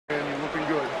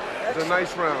It's a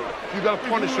nice round. You got to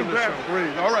punish him this round.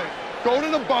 Breathe. All right. Go to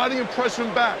the body and press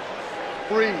him back.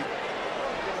 Breathe.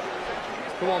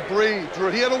 Come on, breathe, Drew.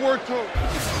 He had to work too.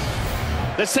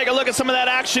 Let's take a look at some of that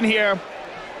action here.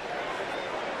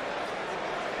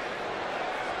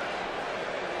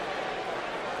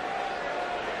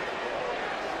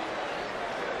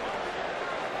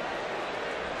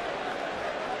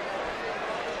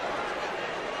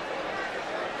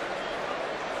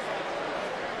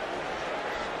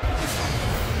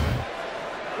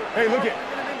 Hey, look it.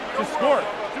 Just score.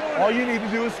 All you need to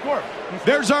do is score.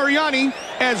 There's Ariani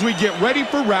as we get ready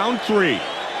for round 3. Are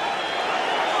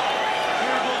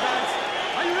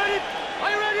you ready? Are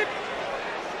you ready?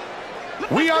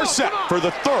 We are set for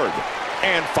the third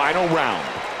and final round.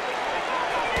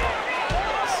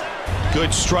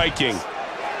 Good striking.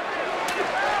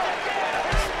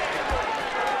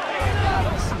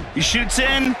 He shoots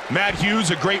in. Matt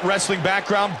Hughes, a great wrestling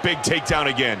background. Big takedown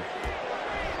again.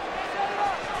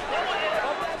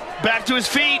 Back to his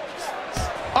feet.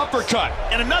 Uppercut.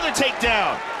 And another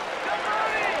takedown.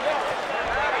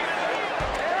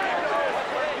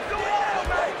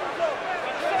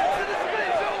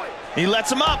 He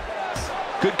lets him up.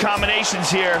 Good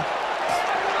combinations here.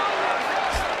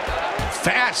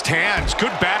 Fast hands.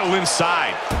 Good battle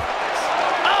inside.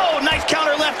 Oh, nice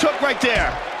counter left hook right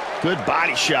there. Good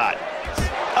body shot.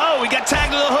 Oh, we got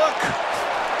tagged with a hook.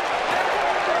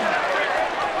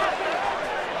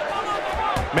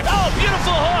 Oh,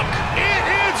 beautiful hook. It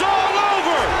is all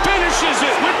over. Finishes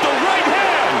it with the right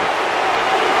hand.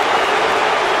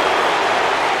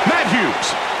 Matt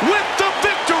Hughes with the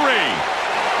victory.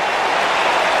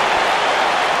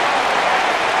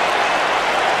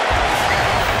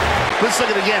 Let's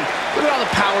look at it again. Look at all the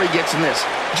power he gets in this.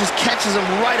 It just catches him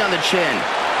right on the chin.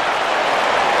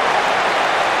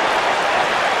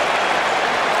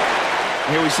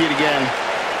 Here we see it again.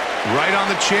 Right on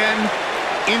the chin.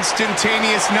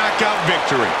 Instantaneous knockout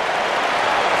victory.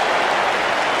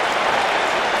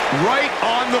 Right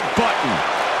on the button.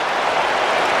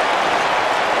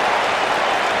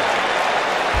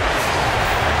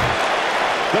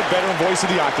 The veteran voice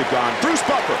of the Octagon, Bruce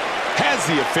Buffer, has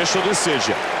the official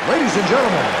decision. Ladies and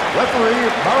gentlemen, referee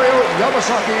Mario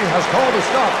Yamasaki has called a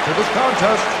stop to this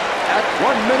contest at 1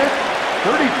 minute,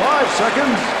 35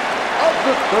 seconds of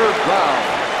the third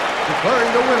round. Declaring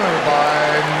the winner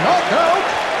by knockout,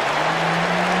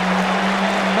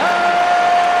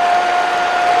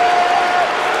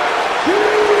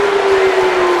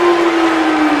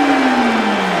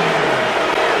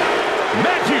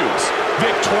 Matt Hughes,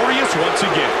 victorious once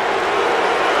again.